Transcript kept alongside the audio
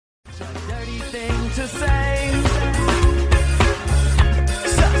dirty thing to say.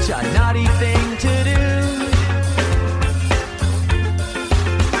 Such a naughty thing to do.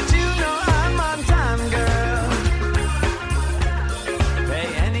 But you know I'm on time, girl. Pay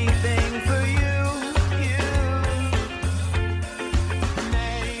anything for you.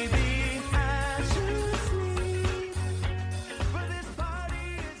 Maybe I should sleep, but this party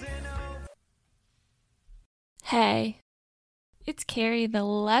isn't over. Hey, it's Carrie, the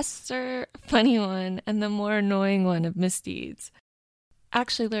lesser funny one and the more annoying one of misdeeds.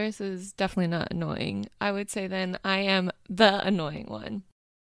 Actually, Larissa is definitely not annoying. I would say then I am the annoying one.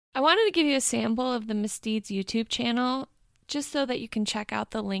 I wanted to give you a sample of the Misdeeds YouTube channel just so that you can check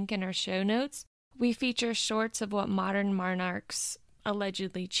out the link in our show notes. We feature shorts of what modern monarchs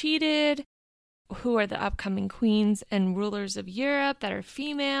allegedly cheated, who are the upcoming queens and rulers of Europe that are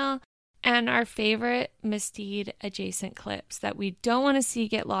female, and our favorite misdeed adjacent clips that we don't want to see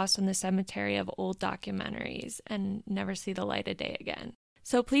get lost in the cemetery of old documentaries and never see the light of day again.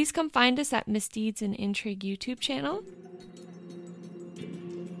 So please come find us at Misdeeds and Intrigue YouTube channel.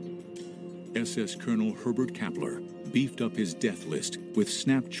 SS Colonel Herbert Kappler beefed up his death list with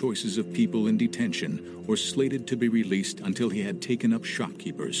snap choices of people in detention or slated to be released until he had taken up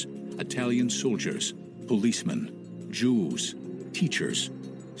shopkeepers, Italian soldiers, policemen, Jews, teachers,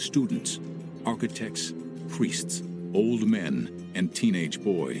 students, architects, priests, old men, and teenage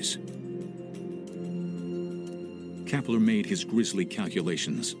boys. Kappler made his grisly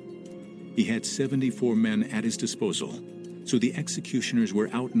calculations. He had 74 men at his disposal, so the executioners were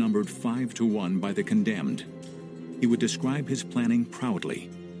outnumbered 5-1 by the condemned. He would describe his planning proudly.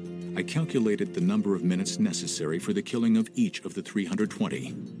 I calculated the number of minutes necessary for the killing of each of the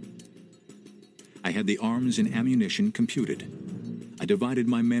 320. I had the arms and ammunition computed. I divided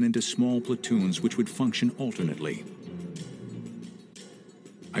my men into small platoons which would function alternately.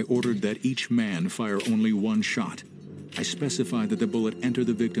 I ordered that each man fire only one shot. I specified that the bullet enter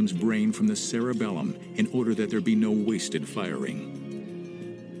the victim's brain from the cerebellum in order that there be no wasted firing.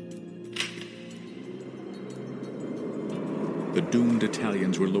 The doomed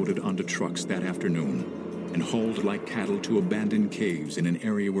Italians were loaded onto trucks that afternoon and hauled like cattle to abandoned caves in an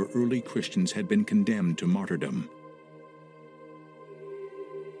area where early Christians had been condemned to martyrdom.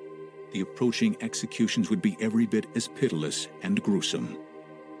 The approaching executions would be every bit as pitiless and gruesome.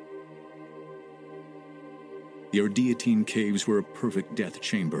 The Ardeatine caves were a perfect death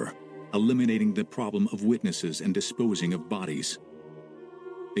chamber, eliminating the problem of witnesses and disposing of bodies.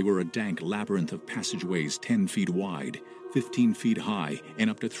 They were a dank labyrinth of passageways 10 feet wide, 15 feet high, and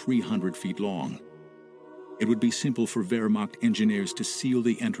up to 300 feet long. It would be simple for Wehrmacht engineers to seal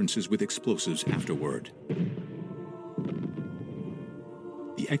the entrances with explosives afterward.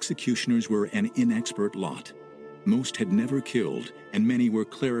 The executioners were an inexpert lot. Most had never killed, and many were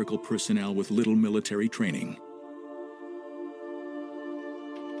clerical personnel with little military training.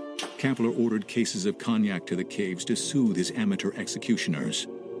 Kappler ordered cases of cognac to the caves to soothe his amateur executioners.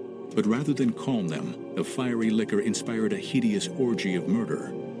 But rather than calm them, the fiery liquor inspired a hideous orgy of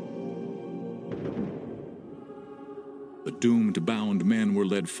murder. The doomed, bound men were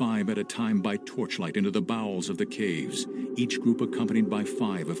led 5 at a time by torchlight into the bowels of the caves, each group accompanied by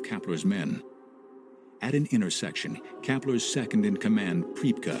 5 of Kappler's men. At an intersection, Kappler's second-in-command,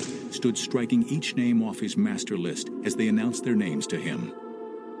 Priepke, stood striking each name off his master list as they announced their names to him.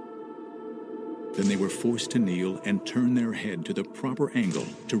 Then they were forced to kneel and turn their head to the proper angle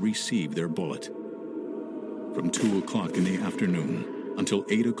to receive their bullet. From 2 o'clock in the afternoon until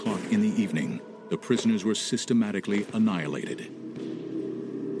 8 o'clock in the evening, the prisoners were systematically annihilated.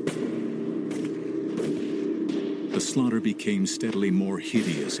 The slaughter became steadily more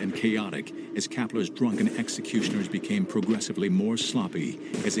hideous and chaotic as Kappler's drunken executioners became progressively more sloppy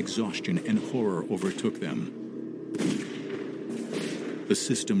as exhaustion and horror overtook them. The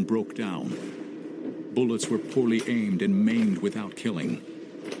system broke down. Bullets were poorly aimed and maimed without killing.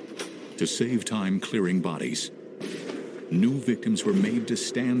 To save time clearing bodies, new victims were made to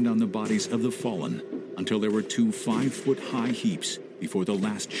stand on the bodies of the fallen until there were 2 5-foot-high heaps before the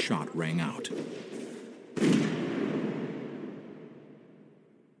last shot rang out.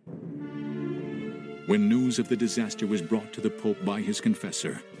 When news of the disaster was brought to the Pope by his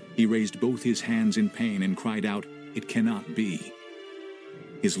confessor, he raised both his hands in pain and cried out, "It cannot be."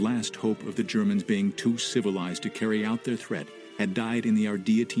 His last hope of the Germans being too civilized to carry out their threat had died in the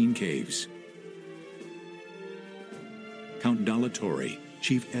Ardeatine caves. Count Dallatore,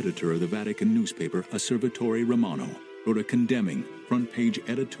 chief editor of the Vatican newspaper Osservatore Romano, wrote a condemning front-page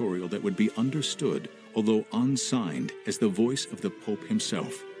editorial that would be understood, although unsigned, as the voice of the Pope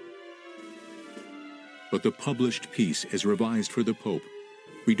himself. But the published piece, as revised for the Pope,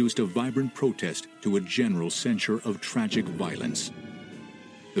 reduced a vibrant protest to a general censure of tragic violence.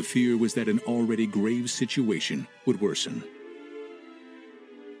 The fear was that an already grave situation would worsen.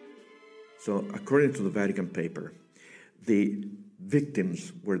 So, according to the Vatican paper, the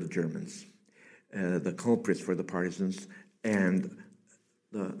victims were the Germans, the culprits were the partisans, and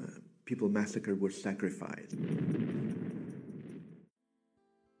the people massacred were sacrificed. Do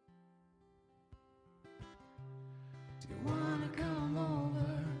you wanna come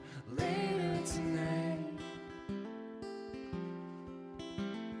over later tonight?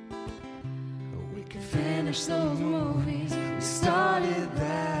 We can finish those movies we started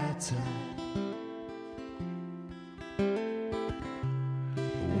that time.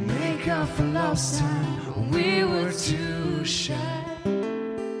 We'll make up for lost time. We were too shy.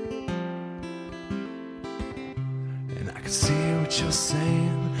 And I can see what you're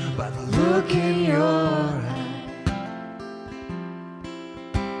saying by the look in your eye.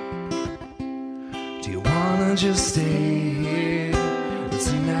 Do you wanna just stay here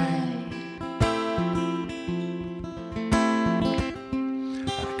tonight?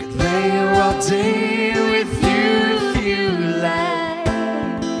 I could lay here all day with you if you like.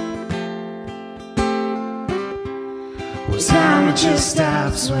 Well, time just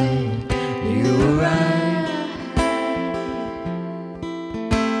stops when you arrive.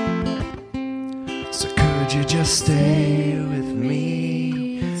 So could you just stay with me?